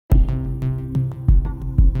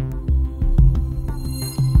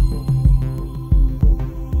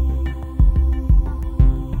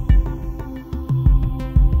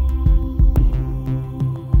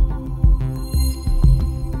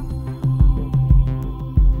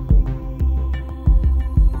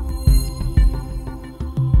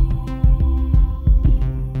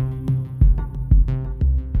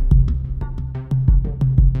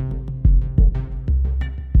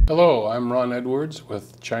I'm Ron Edwards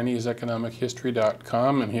with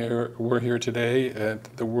ChineseEconomicHistory.com, and we're here today at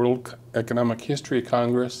the World Economic History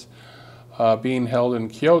Congress being held in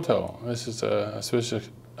Kyoto. This is a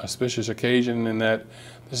auspicious occasion in that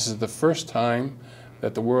this is the first time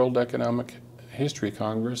that the World Economic History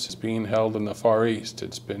Congress is being held in the Far East.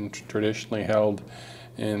 It's been traditionally held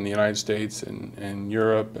in the United States and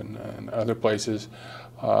Europe and other places.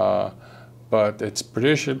 But it's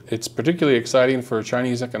particularly exciting for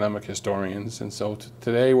Chinese economic historians, and so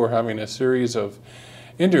today we're having a series of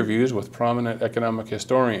interviews with prominent economic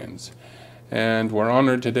historians. And we're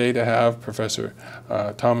honored today to have Professor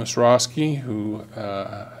Thomas Rawski, who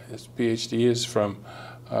his PhD is from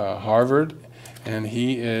Harvard, and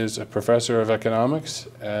he is a professor of economics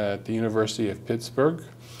at the University of Pittsburgh.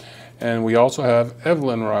 And we also have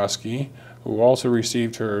Evelyn Rawski, who also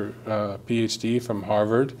received her PhD from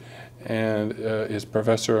Harvard, and is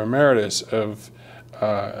Professor Emeritus of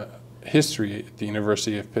History at the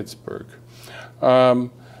University of Pittsburgh.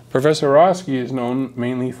 Professor Rawski is known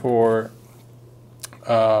mainly for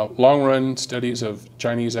long-run studies of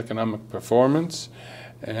Chinese economic performance,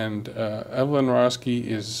 and Evelyn Rawski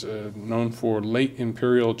is known for late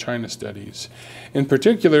imperial China studies. In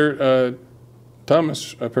particular,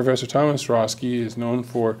 Professor Thomas Rawski is known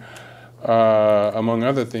for, among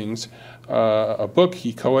other things, a book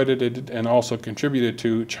he co-edited and also contributed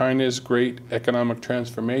to, China's Great Economic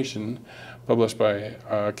Transformation, published by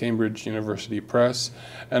Cambridge University Press,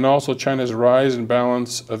 and also China's Rise and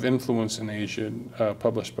Balance of Influence in Asia,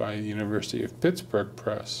 published by the University of Pittsburgh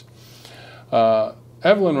Press.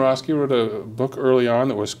 Evelyn Rawski wrote a book early on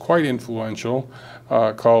that was quite influential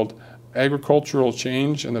called Agricultural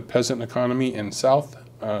Change and the Peasant Economy in South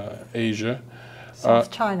Asia. South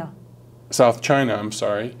China. South China, I'm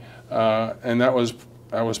sorry. And that was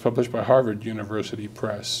published by Harvard University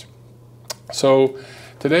Press. So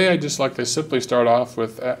today I'd just like to simply start off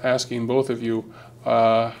with asking both of you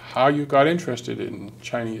how you got interested in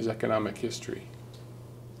Chinese economic history.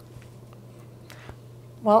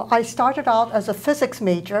 Well, I started out as a physics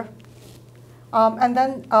major and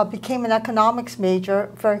then became an economics major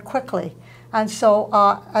very quickly. And so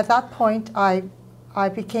at that point I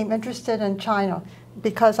became interested in China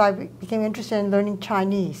because I became interested in learning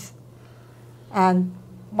Chinese. And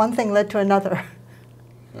one thing led to another.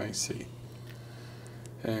 I see.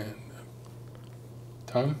 And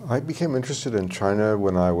Tom? I became interested in China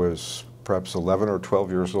when I was perhaps 11 or 12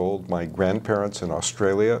 years old. My grandparents in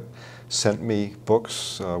Australia sent me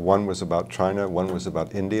books. One was about China, one was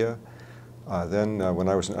about India. Then when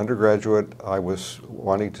I was an undergraduate, I was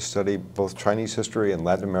wanting to study both Chinese history and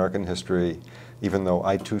Latin American history, even though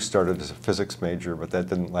I too started as a physics major, but that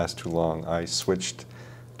didn't last too long. I switched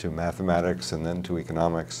to mathematics and then to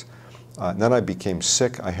economics. And then I became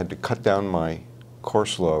sick. I had to cut down my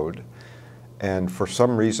course load. And for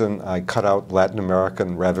some reason, I cut out Latin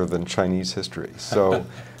American rather than Chinese history. So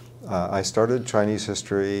I started Chinese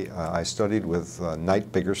history. I studied with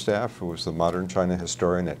Knight Biggerstaff, who was the modern China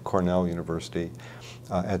historian at Cornell University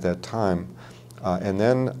at that time. And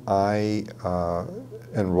then I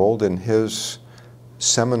enrolled in his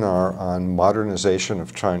seminar on modernization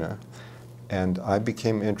of China. And I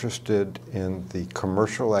became interested in the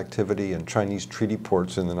commercial activity in Chinese treaty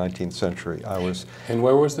ports in the 19th century. And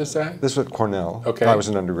where was this at? This was at Cornell. Okay. I was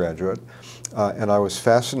an undergraduate. And I was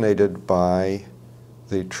fascinated by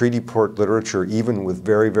the treaty port literature, even with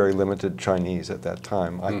very, very limited Chinese at that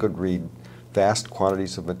time. I could read vast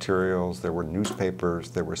quantities of materials. There were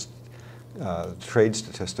newspapers. There were trade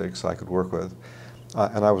statistics I could work with.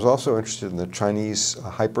 And I was also interested in the Chinese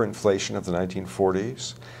hyperinflation of the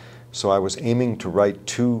 1940s. So I was aiming to write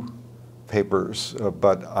 2 papers,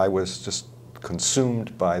 but I was just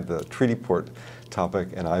consumed by the treaty port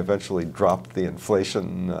topic, and I eventually dropped the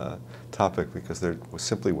inflation topic because there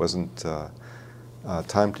simply wasn't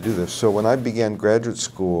time to do this. So when I began graduate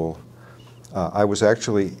school, I was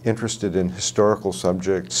actually interested in historical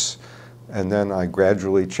subjects, and then I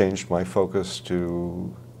gradually changed my focus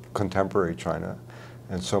to contemporary China.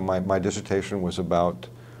 And so my dissertation was about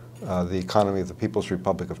the economy of the People's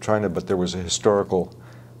Republic of China, but there was a historical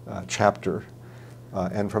chapter.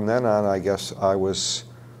 And from then on, I guess I was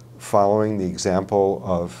following the example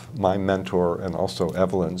of my mentor and also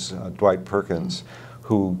Evelyn's, Dwight Perkins,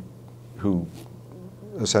 who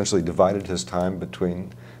essentially divided his time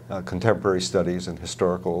between contemporary studies and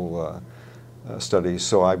historical studies.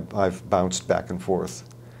 So I've bounced back and forth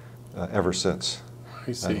ever since.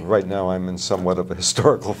 I see. And right now I'm in somewhat of a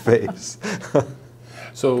historical phase.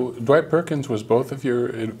 So Dwight Perkins was both of your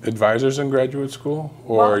advisors in graduate school,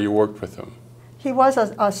 or Well, you worked with him? He was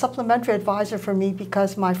a supplementary advisor for me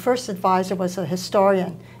because my first advisor was a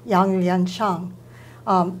historian, Yang Lianshang.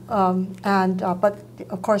 But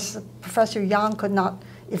of course, Professor Yang could not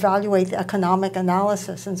evaluate the economic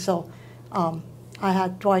analysis, and so I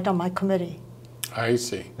had Dwight on my committee. I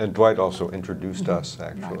see. And Dwight also introduced us,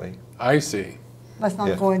 actually. I see. Let's not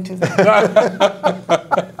Yeah. go into that.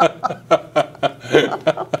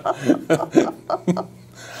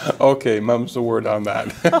 Okay, mum's the word on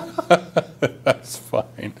that. That's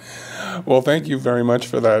fine. Well, thank you very much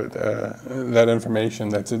for that that information.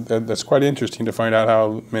 That's quite interesting to find out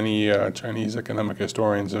how many Chinese economic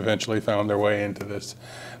historians eventually found their way into this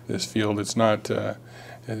field. It's not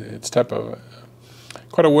it's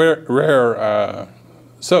quite a rare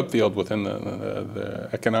subfield within the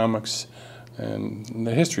economics and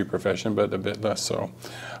the history profession, but a bit less so.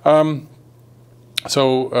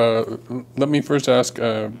 Let me first ask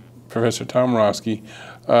Professor Tom Rawski,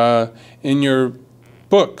 in your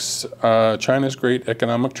books, China's Great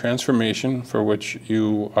Economic Transformation, for which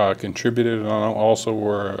you contributed and also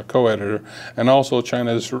were a co-editor, and also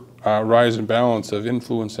China's Rise and Balance of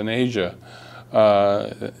Influence in Asia,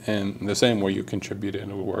 in the same way you contributed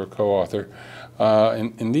and were a co-author.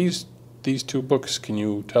 In these two books, can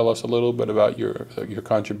you tell us a little bit about your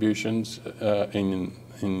contributions in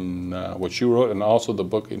what you wrote and also the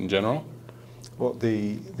book in general? Well,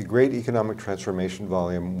 the Great Economic Transformation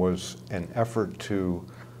volume was an effort to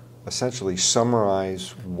essentially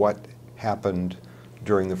summarize what happened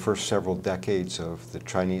during the first several decades of the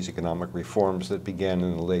Chinese economic reforms that began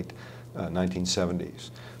in the late 1970s.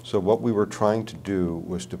 So what we were trying to do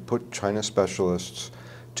was to put China specialists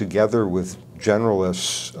together with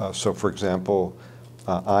generalists. So for example,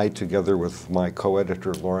 I, together with my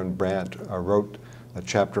co-editor Lauren Brandt, wrote a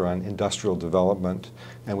chapter on industrial development,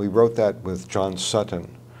 and we wrote that with John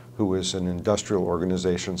Sutton, who is an industrial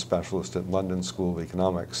organization specialist at London School of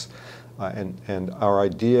Economics. And our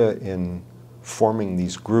idea in forming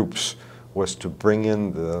these groups was to bring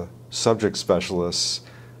in the subject specialists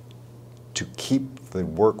to keep the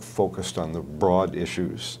work focused on the broad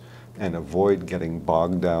issues and avoid getting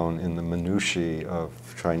bogged down in the minutiae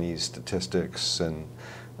of Chinese statistics and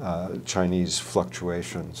Chinese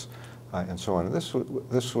fluctuations. And so on. This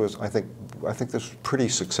was, I think this was pretty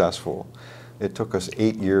successful. It took us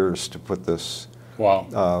 8 years to put this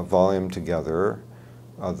volume together.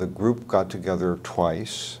 The group got together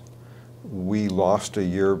twice. We lost a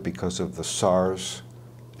year because of the SARS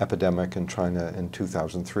epidemic in China in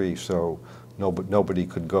 2003, so nobody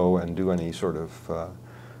could go and do any sort of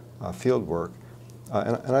field work.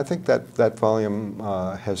 And I think that volume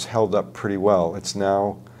has held up pretty well. It's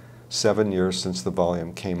now 7 years since the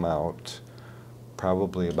volume came out,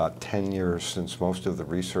 probably about 10 years since most of the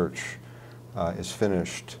research is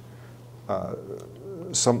finished.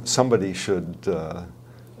 Somebody should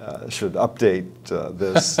update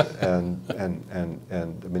this, and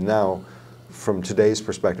I mean, now from today's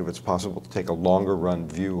perspective, it's possible to take a longer run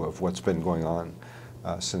view of what's been going on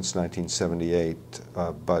since 1978,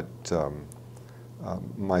 but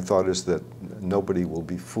my thought is that nobody will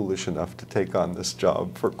be foolish enough to take on this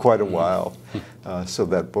job for quite a while, so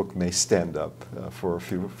that book may stand up for a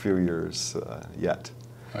few years yet.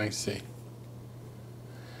 I see.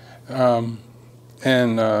 For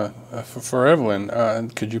Evelyn,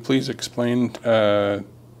 could you please explain to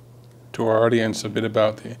our audience a bit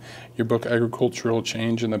about your book, Agricultural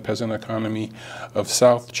Change in the Peasant Economy of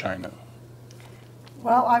South China?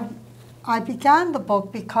 Well, I began the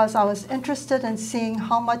book because I was interested in seeing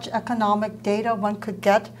how much economic data one could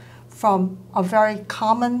get from a very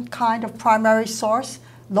common kind of primary source,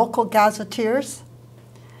 local gazetteers.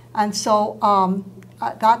 And so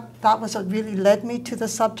that was what really led me to the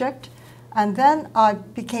subject. And then I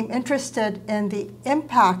became interested in the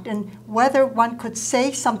impact and whether one could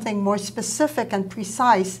say something more specific and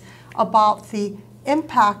precise about the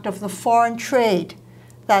impact of the foreign trade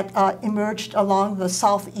that emerged along the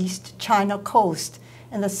southeast China coast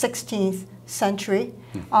in the 16th century.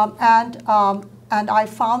 And I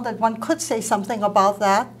found that one could say something about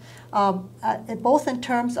that, both in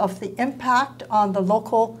terms of the impact on the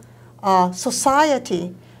local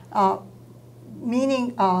society,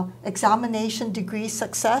 meaning examination degree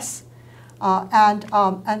success.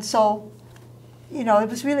 And so, you know, it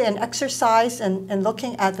was really an exercise in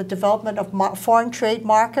looking at the development of foreign trade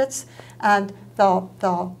markets and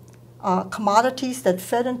the commodities that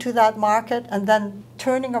fit into that market, and then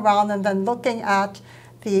turning around and then looking at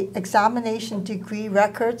the examination degree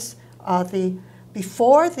records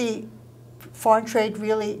before the foreign trade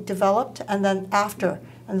really developed and then after,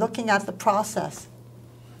 and looking at the process.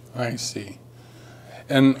 I see.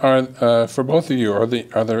 And for both of you, are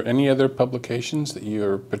there any other publications that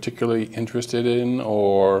you're particularly interested in,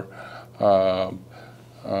 or felt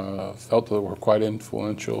that were quite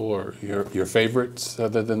influential, or your favorites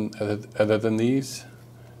other than these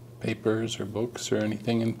papers or books or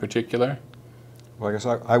anything in particular? Well, I guess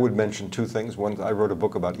I would mention two things. One, I wrote a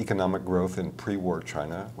book about economic growth in pre-war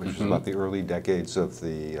China, which is about the early decades of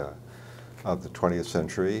the 20th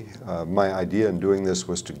century. My idea in doing this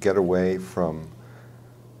was to get away from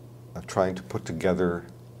trying to put together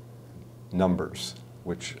numbers,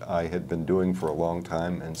 which I had been doing for a long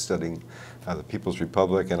time and studying the People's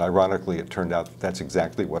Republic. And ironically, it turned out that's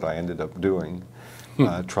exactly what I ended up doing,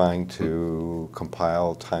 trying to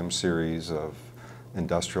compile time series of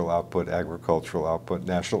industrial output, agricultural output,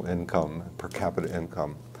 national income, per capita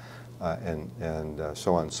income, and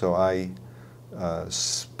so on. So I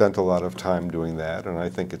spent a lot of time doing that, and I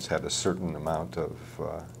think it's had a certain amount of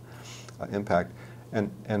impact.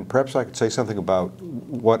 And perhaps I could say something about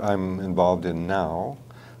what I'm involved in now,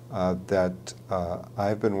 that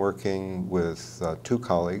I've been working with two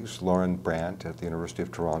colleagues, Lauren Brandt at the University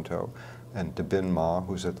of Toronto and Dabin Ma,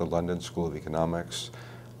 who's at the London School of Economics,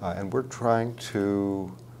 and we're trying to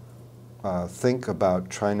think about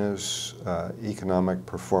China's economic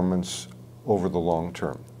performance over the long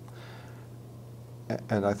term.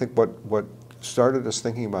 And I think what started us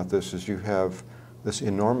thinking about this is you have this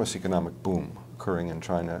enormous economic boom occurring in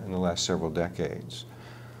China in the last several decades.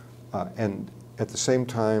 And at the same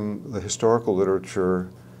time, the historical literature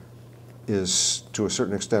is, to a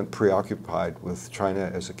certain extent, preoccupied with China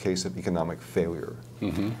as a case of economic failure.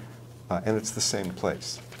 And it's the same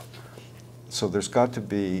place. So there's got to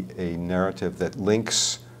be a narrative that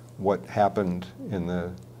links what happened in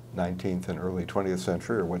the 19th and early 20th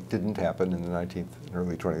century, or what didn't happen in the 19th and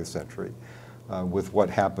early 20th century, with what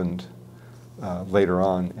happened later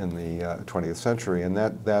on in the 20th century. And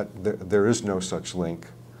there is no such link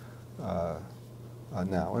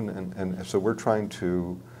now. And so we're trying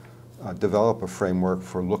to develop a framework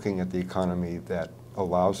for looking at the economy that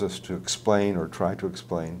allows us to explain, or try to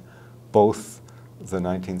explain, both the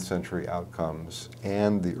 19th century outcomes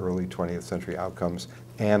and the early 20th century outcomes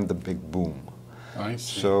and the big boom. I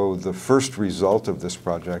see. So the first result of this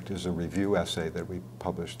project is a review essay that we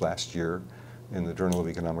published last year in the Journal of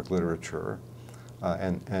Economic Literature,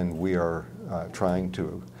 and we are trying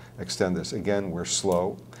to extend this. Again, we're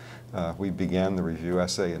slow. We began the review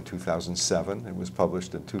essay in 2007. It was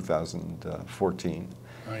published in 2014.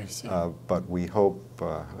 I see. But we hope,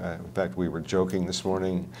 in fact, we were joking this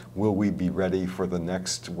morning, will we be ready for the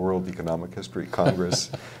next World Economic History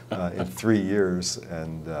Congress in 3 years?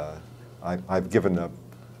 And I've given up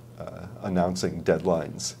announcing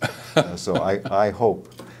deadlines. So I hope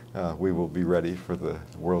we will be ready for the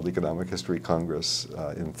World Economic History Congress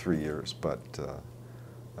in 3 years, but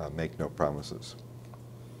make no promises.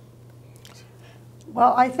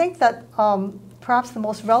 Well, I think that perhaps the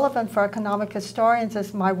most relevant for economic historians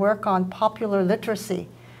is my work on popular literacy,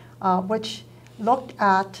 which looked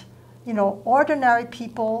at, ordinary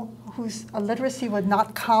people whose literacy would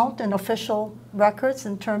not count in official records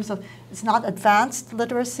in terms of, it's not advanced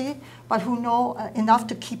literacy, but who know enough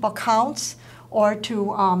to keep accounts or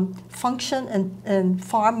to function in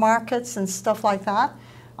farm markets and stuff like that.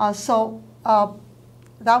 So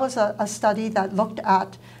that was a study that looked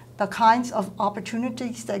at the kinds of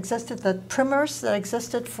opportunities that existed, the primers that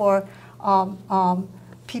existed for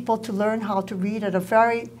people to learn how to read at a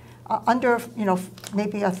very, under,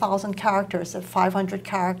 maybe 1,000 characters, at 500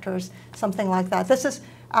 characters, something like that. This is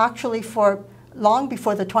actually for long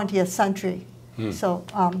before the 20th century. So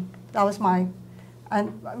that was my,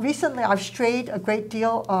 and recently I've strayed a great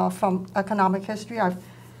deal from economic history.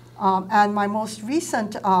 And my most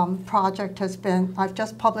recent project has been, I've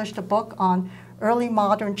just published a book on early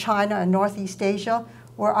modern China and Northeast Asia,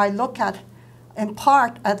 where I look at, in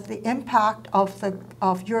part, at the impact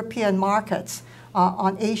of European markets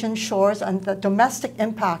on Asian shores and the domestic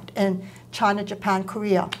impact in China, Japan,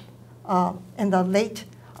 Korea in the late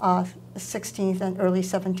 16th and early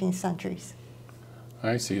 17th centuries.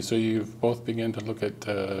 I see. So you've both begun to look at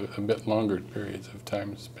a bit longer periods of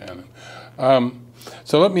time span.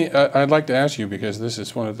 So I'd like to ask you, because this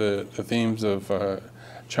is one of the themes of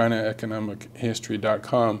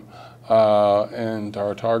ChinaEconomicHistory.com, and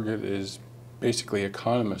our target is basically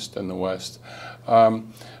economists in the West.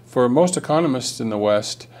 For most economists in the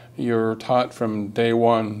West, you're taught from day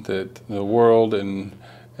one that the world and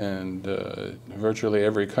virtually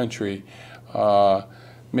every country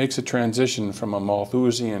makes a transition from a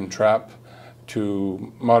Malthusian trap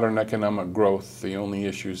to modern economic growth, the only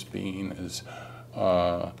issues being is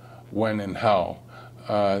when and how.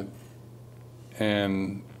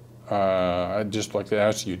 And I'd just like to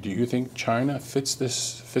ask you, do you think China fits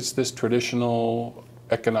this traditional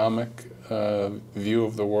economic view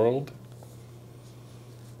of the world?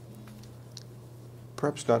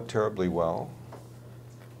 Perhaps not terribly well.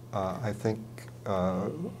 I think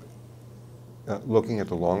looking at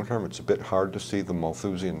the long term, it's a bit hard to see the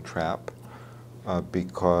Malthusian trap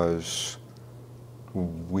because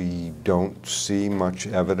we don't see much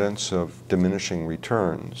evidence of diminishing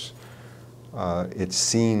returns. It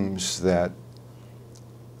seems that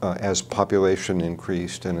as population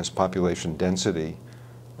increased and as population density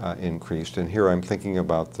increased, and here I'm thinking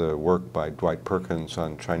about the work by Dwight Perkins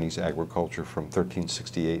on Chinese agriculture from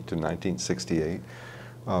 1368 to 1968,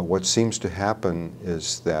 what seems to happen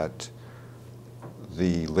is that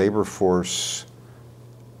the labor force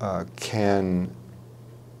can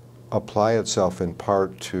apply itself in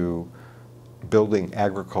part to building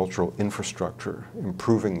agricultural infrastructure,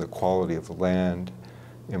 improving the quality of the land,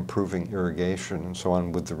 improving irrigation, and so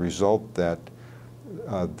on, with the result that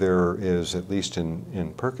there is, at least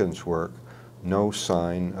in Perkins' work, no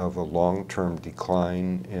sign of a long-term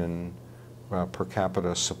decline in per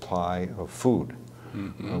capita supply of food,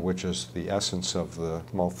 which is the essence of the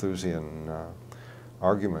Malthusian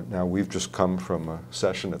argument. Now, we've just come from a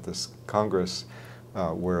session at this Congress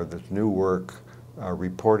where there's new work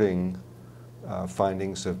reporting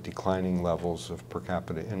findings of declining levels of per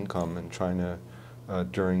capita income in China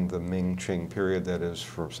during the Ming-Qing period, that is,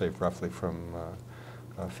 say, roughly from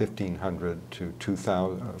 1500 to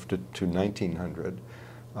 2000 to 1900.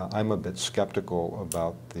 I'm a bit skeptical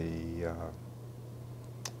about the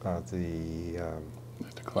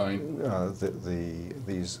decline.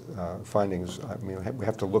 These findings. I mean, we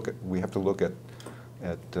have to look at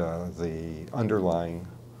the underlying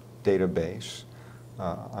database.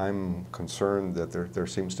 I'm concerned that there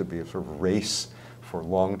seems to be a sort of race for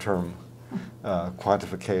long-term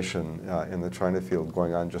quantification in the China field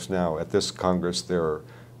going on just now. At this Congress, there are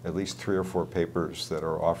at least 3 or 4 papers that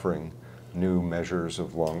are offering new measures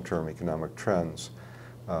of long-term economic trends.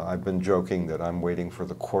 I've been joking that I'm waiting for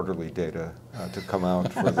the quarterly data to come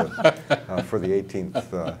out for the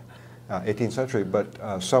 18th century.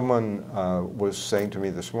 But someone was saying to me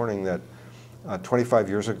this morning that 25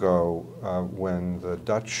 years ago, when the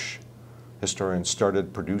Dutch historians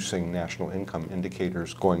started producing national income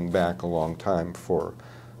indicators going back a long time for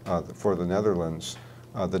the Netherlands,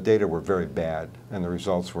 the data were very bad and the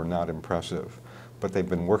results were not impressive. But they've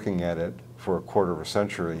been working at it for a quarter of a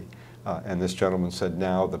century, and this gentleman said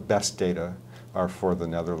now the best data are for the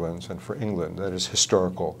Netherlands and for England. That is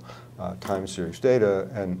historical time series data,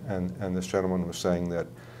 and this gentleman was saying that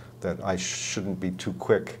I shouldn't be too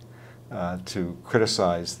quick to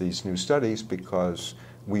criticize these new studies because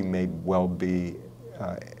we may well be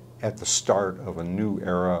at the start of a new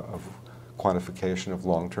era of quantification of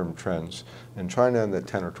long-term trends in China, and that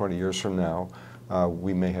 10 or 20 years from now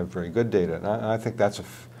we may have very good data. And I think that's a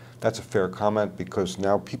fair comment because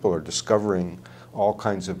now people are discovering all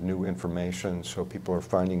kinds of new information. So people are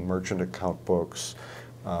finding merchant account books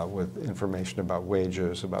with information about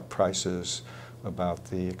wages, about prices, about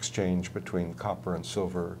the exchange between copper and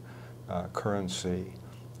silver currency,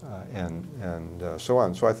 and so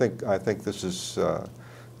on. So I think this is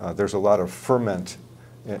there's a lot of ferment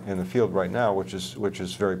in the field right now, which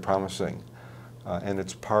is very promising, and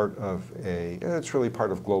it's it's really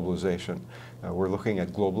part of globalization. We're looking at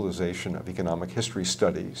globalization of economic history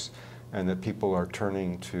studies, and that people are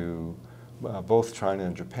turning to both China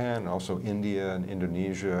and Japan, also India and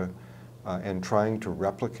Indonesia, and trying to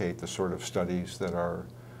replicate the sort of studies that are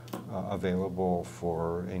available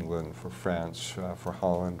for England, for France, for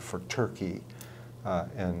Holland, for Turkey,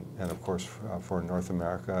 and of course for North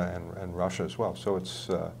America and Russia as well. So it's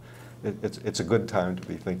a good time to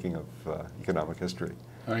be thinking of economic history.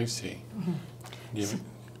 I see.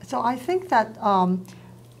 So I think that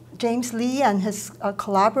James Lee and his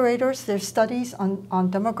collaborators, their studies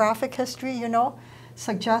on demographic history,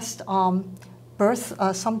 suggest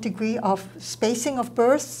some degree of spacing of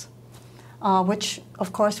births, which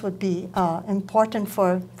of course would be important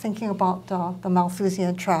for thinking about the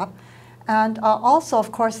Malthusian trap. And also,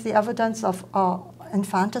 of course, the evidence of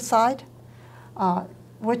infanticide,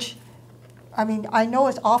 which, I mean, I know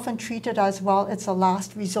it's often treated as, well, it's a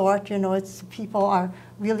last resort, it's people are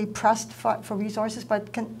really pressed for resources,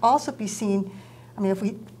 but can also be seen, I mean, if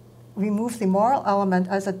we remove the moral element,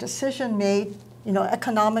 as a decision made,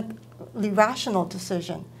 economically rational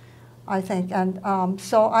decision, I think. And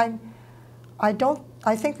so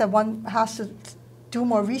I think that one has to do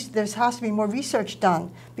more there has to be more research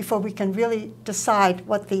done before we can really decide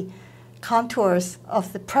what the contours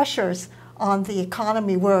of the pressures on the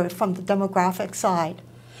economy were from the demographic side.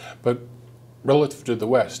 But relative to the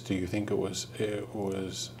West, do you think it was,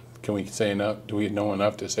 can we say enough, do we know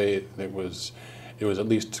enough to say it was at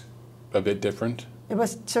least a bit different? It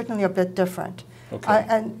was certainly a bit different.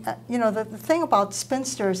 Okay. You know, the thing about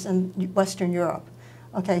spinsters in Western Europe,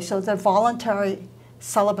 okay, so the voluntary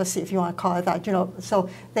celibacy, if you want to call it that, you know, so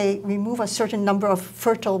they remove a certain number of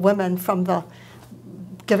fertile women from the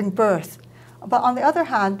giving birth. But on the other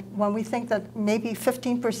hand, when we think that maybe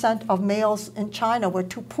 15% of males in China were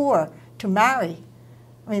too poor to marry,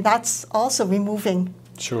 I mean, that's also removing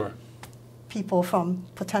Sure. people from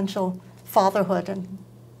potential fatherhood. And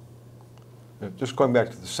Just going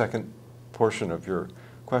back to the second portion of your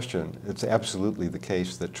question, it's absolutely the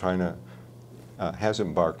case that China has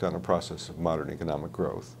embarked on a process of modern economic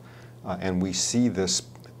growth. And we see this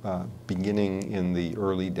beginning in the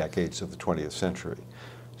early decades of the 20th century.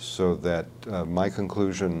 So that my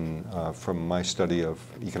conclusion from my study of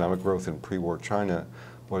economic growth in pre-war China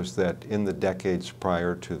was that in the decades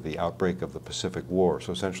prior to the outbreak of the Pacific War,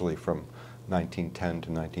 so essentially from 1910 to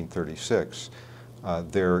 1936,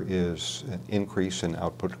 there is an increase in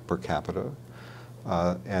output per capita,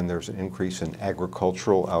 and there's an increase in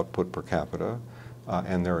agricultural output per capita,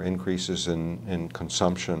 and there are increases in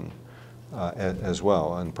consumption as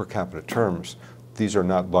well, in per capita terms. These are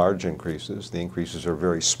not large increases. The increases are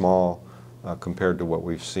very small compared to what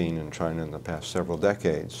we've seen in China in the past several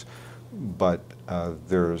decades. But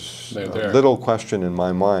there's little question in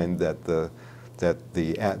my mind that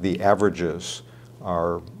the averages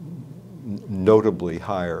are notably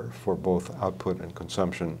higher for both output and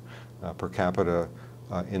consumption per capita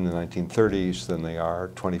in the 1930s than they are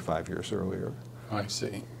 25 years earlier. I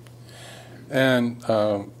see. And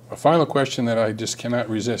a final question that I just cannot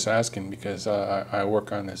resist asking, because I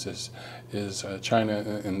work on this, is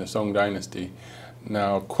China in the Song Dynasty.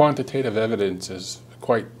 Now, quantitative evidence is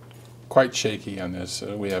quite shaky on this.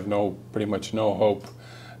 We have pretty much no hope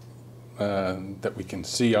that we can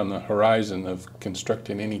see on the horizon of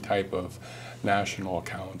constructing any type of national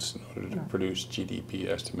accounts in order to produce GDP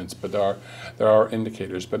estimates. But there are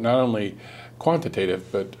indicators, but not only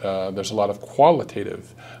quantitative, but there's a lot of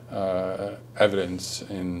qualitative evidence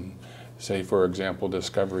in, say, for example,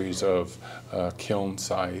 discoveries of kiln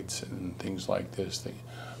sites and things like this.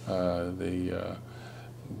 The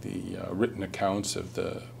written accounts of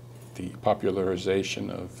the popularization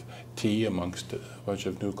of tea amongst a bunch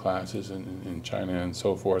of new classes in China and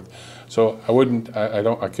so forth. So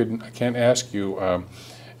I can't ask you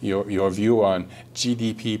your view on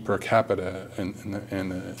GDP per capita in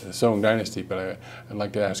the Song Dynasty, but I'd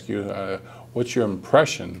like to ask you what's your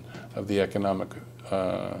impression of the economic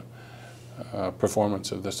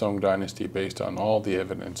performance of the Song Dynasty based on all the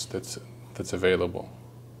evidence that's available?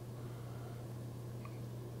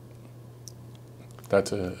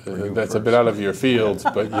 That's a bit out of your fields,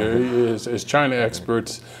 but as China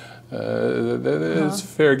experts, it's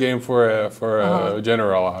fair game for a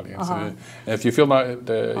general audience. And if you feel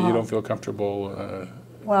you don't feel comfortable.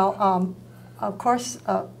 Well, of course,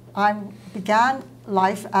 I began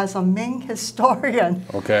life as a Ming historian.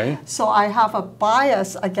 Okay. So I have a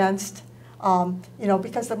bias against,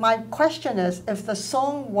 because my question is, if the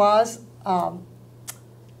Song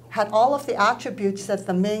had all of the attributes that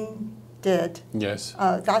the Ming did. Yes.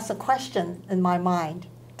 That's a question in my mind.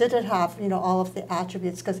 Did it have, all of the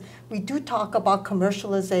attributes? Because we do talk about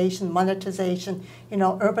commercialization, monetization,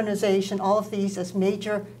 urbanization, all of these as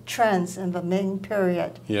major trends in the Ming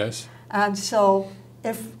period. Yes. And so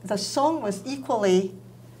if the Song was equally,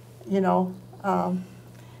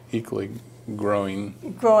 equally growing.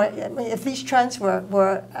 I mean, if these trends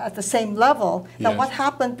were at the same level, then what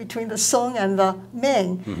happened between the Song and the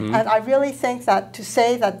Ming? Mm-hmm. And I really think that to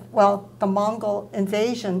say that, well, the Mongol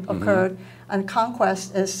invasion occurred and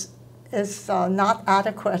conquest is not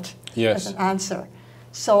adequate as an answer.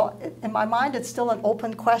 So in my mind, it's still an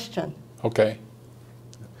open question. Okay.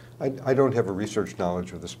 I don't have a research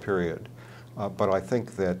knowledge of this period, but I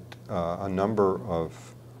think that a number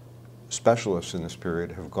of specialists in this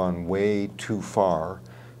period have gone way too far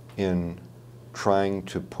in trying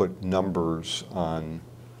to put numbers on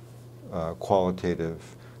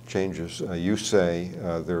qualitative changes. You say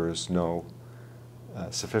there is no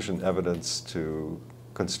sufficient evidence to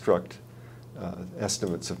construct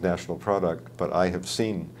estimates of national product, but I have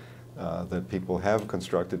seen that people have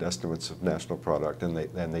constructed estimates of national product, and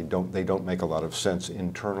they don't make a lot of sense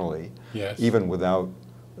internally, even without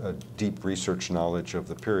deep research knowledge of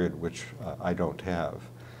the period, which I don't have.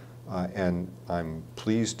 And I'm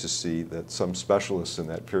pleased to see that some specialists in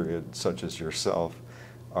that period, such as yourself,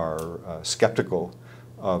 are skeptical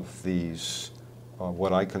of these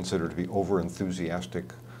what I consider to be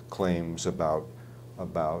over-enthusiastic claims about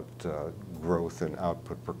growth in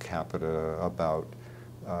output per capita, about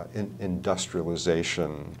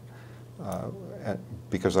industrialization,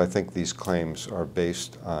 because I think these claims are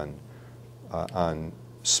based on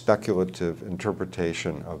speculative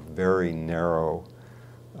interpretation of very narrow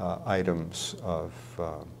items of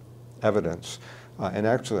evidence. And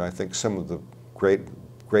actually, I think some of the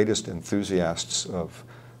greatest enthusiasts of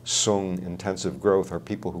Song intensive growth are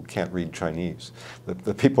people who can't read Chinese.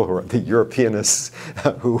 The people who are the Europeanists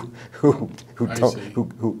who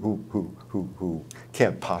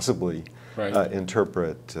can't possibly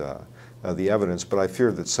interpret the evidence. But I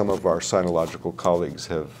fear that some of our sinological colleagues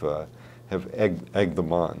have egged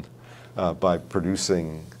them on by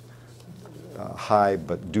producing high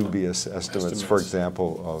but dubious estimates, for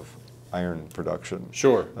example, of iron production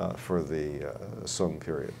for the Song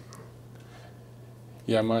period.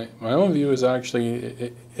 Yeah, my own view is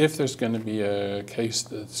actually, if there's going to be a case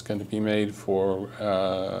that's going to be made for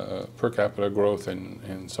per capita growth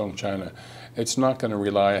in Song China, it's not going to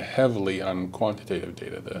rely heavily on quantitative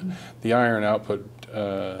data. The iron output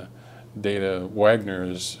data, Wagner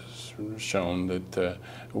has shown that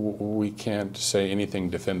we can't say anything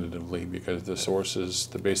definitively because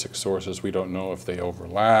the basic sources, we don't know if they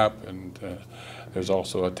overlap, and there's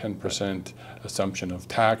also a 10% assumption of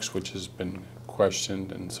tax, which has been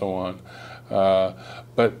questioned and so on.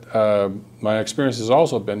 But my experience has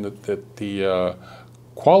also been that the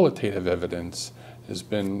qualitative evidence has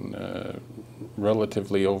been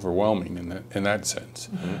relatively overwhelming in that sense.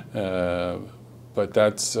 But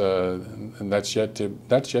that's yet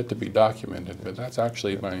to be documented. But that's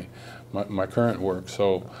actually my current work.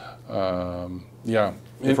 So yeah.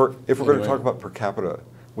 If we're going to talk about per capita,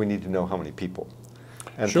 we need to know how many people.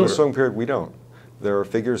 And for the Song period, we don't. There are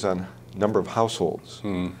figures on number of households,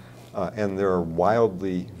 and there are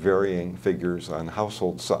wildly varying figures on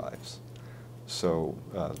household size. So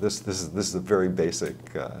this is a very basic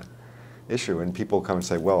issue, and people come and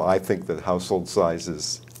say, well, I think that household size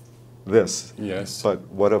is this. Yes. But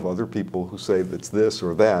what of other people who say that's this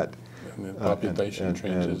or that? And the population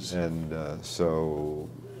changes. So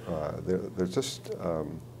there's just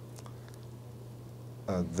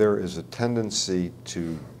there is a tendency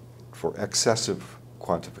for excessive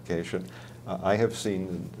quantification. I have seen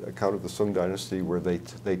an account of the Song dynasty where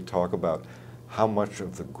they talk about how much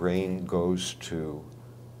of the grain goes to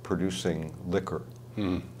producing liquor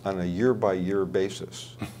on a year-by-year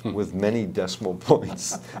basis with many decimal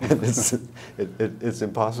points. And it's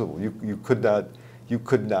impossible. You could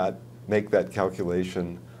not make that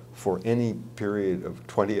calculation for any period of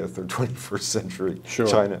 20th or 21st century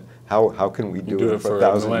China. How can we do it for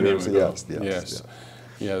 1,000 years? Yes.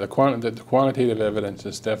 Yeah, the quantitative evidence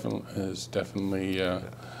is definitely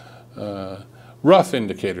rough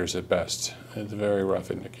indicators at best. It's very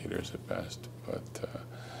rough indicators at best. But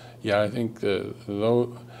yeah, I think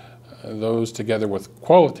those together with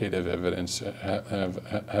qualitative evidence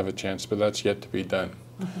have a chance, but that's yet to be done.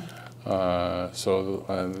 So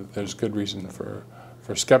there's good reason for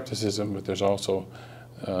skepticism, but there's also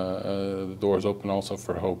the doors open also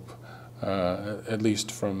for hope, at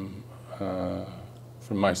least from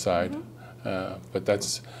my side, but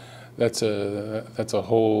that's a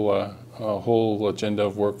whole agenda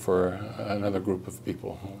of work for another group of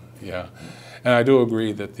people. Yeah, and I do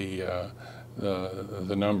agree that the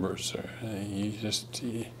numbers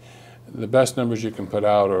the best numbers you can put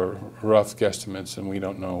out are rough guesstimates, and we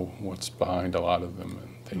don't know what's behind a lot of them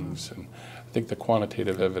and things. And I think the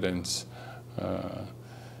quantitative evidence, and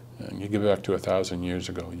you get back to 1,000 years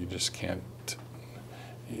ago, you just can't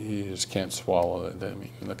swallow it. I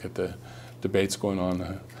mean, look at the debates going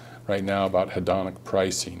on right now about hedonic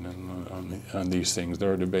pricing and on these things.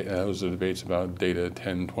 There are those are debates about data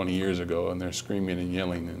 10, 20 years ago, and they're screaming and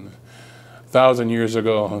yelling. And 1,000 years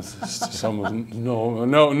ago, someone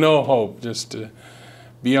no hope. Just to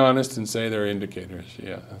be honest and say they're indicators.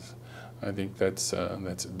 Yeah, I think that's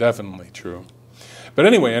definitely true. But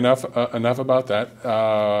anyway, enough about that.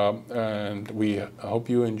 And we hope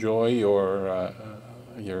you enjoy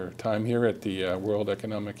your time here at the World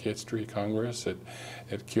Economic History Congress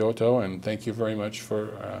at Kyoto, and thank you very much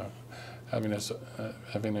for having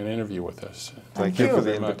an interview with us. Thank you for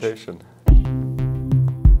the invitation.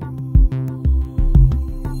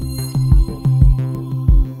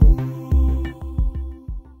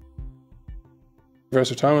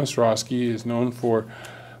 Professor Thomas Rawski is known for,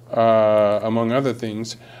 among other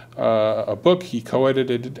things, a book he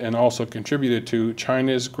co-edited and also contributed to,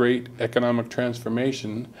 China's Great Economic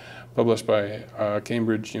Transformation, published by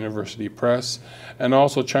Cambridge University Press, and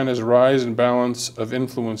also China's Rise and Balance of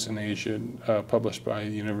Influence in Asia, published by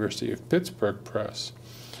the University of Pittsburgh Press.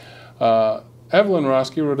 Evelyn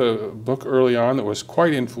Rawski wrote a book early on that was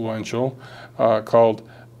quite influential called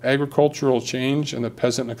Agricultural Change and the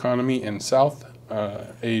Peasant Economy in South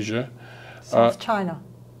Asia. South China.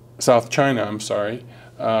 South China, I'm sorry.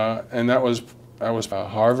 And that was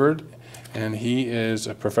Harvard, and he is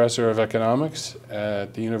a professor of economics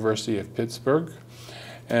at the University of Pittsburgh.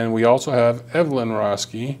 And we also have Evelyn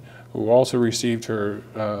Rawski, who also received her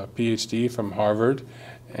PhD from Harvard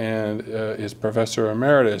and is professor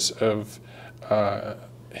emeritus of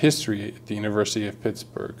history at the University of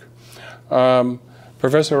Pittsburgh.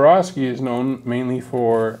 Professor Rawski is known mainly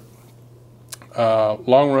for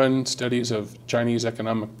long-run studies of Chinese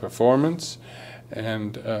economic performance,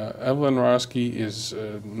 and Evelyn Rawski is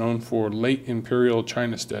known for late imperial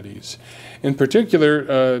China studies. In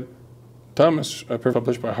particular, Thomas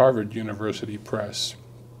published by Harvard University Press.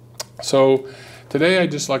 So today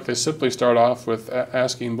I'd just like to simply start off with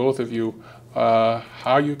asking both of you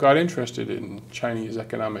how you got interested in Chinese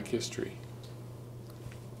economic history.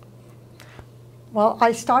 Well,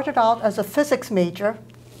 I started out as a physics major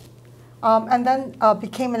and then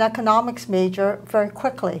became an economics major very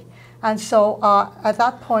quickly. And so at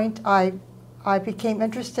that point, I became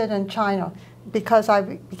interested in China because I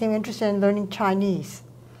became interested in learning Chinese.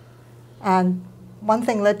 And one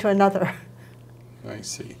thing led to another. I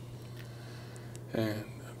see. And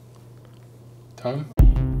Tom?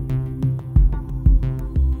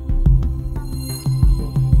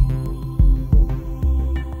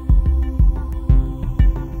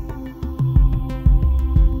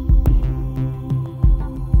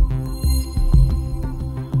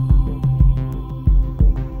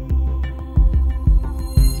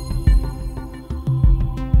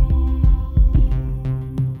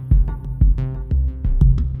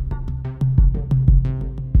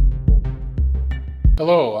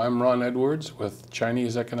 Hello, I'm Ron Edwards with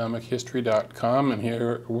ChineseEconomicHistory.com,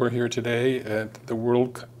 and we're here today at the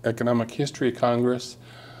World Economic History Congress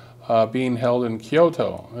being held in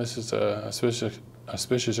Kyoto. This is a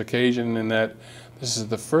auspicious occasion in that this is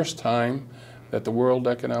the first time that the World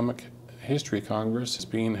Economic History Congress is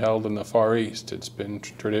being held in the Far East. It's been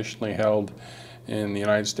traditionally held in the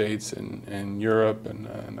United States and Europe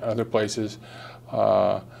and other places.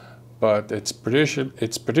 But it's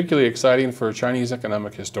particularly exciting for Chinese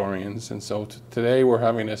economic historians, and so today we're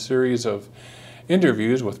having a series of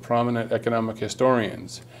interviews with prominent economic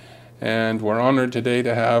historians. And we're honored today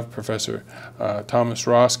to have Professor Thomas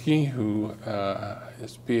Rawski, who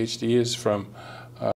his PhD is from